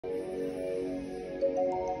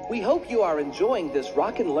We hope you are enjoying this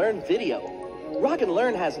Rock and Learn video. Rock and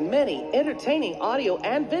Learn has many entertaining audio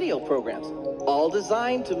and video programs, all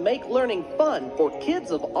designed to make learning fun for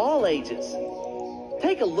kids of all ages.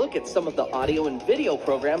 Take a look at some of the audio and video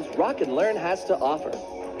programs Rock and Learn has to offer.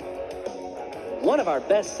 One of our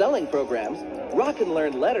best-selling programs, Rock and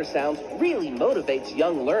Learn Letter Sounds, really motivates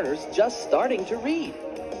young learners just starting to read.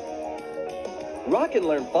 Rock and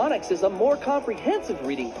Learn Phonics is a more comprehensive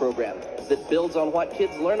reading program that builds on what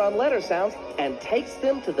kids learn on letter sounds and takes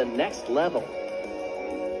them to the next level.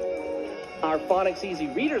 Our Phonics Easy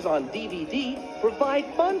Readers on DVD provide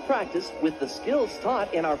fun practice with the skills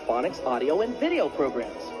taught in our Phonics audio and video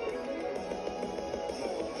programs.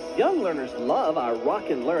 Young learners love our Rock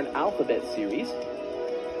and Learn Alphabet series,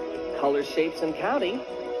 Color, Shapes, and Counting,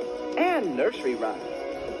 and Nursery Rhymes.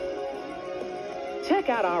 Check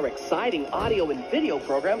out our exciting audio and video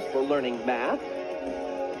programs for learning math,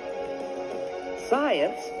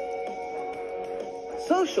 science,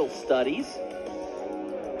 social studies,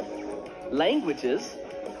 languages,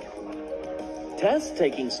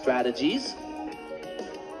 test-taking strategies,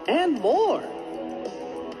 and more.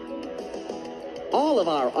 All of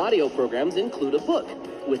our audio programs include a book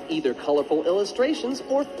with either colorful illustrations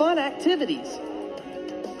or fun activities.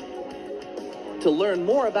 To learn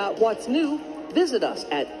more about what's new, visit us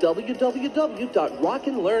at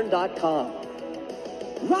www.rockandlearn.com.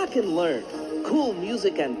 Rock and Learn, cool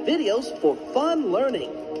music and videos for fun learning.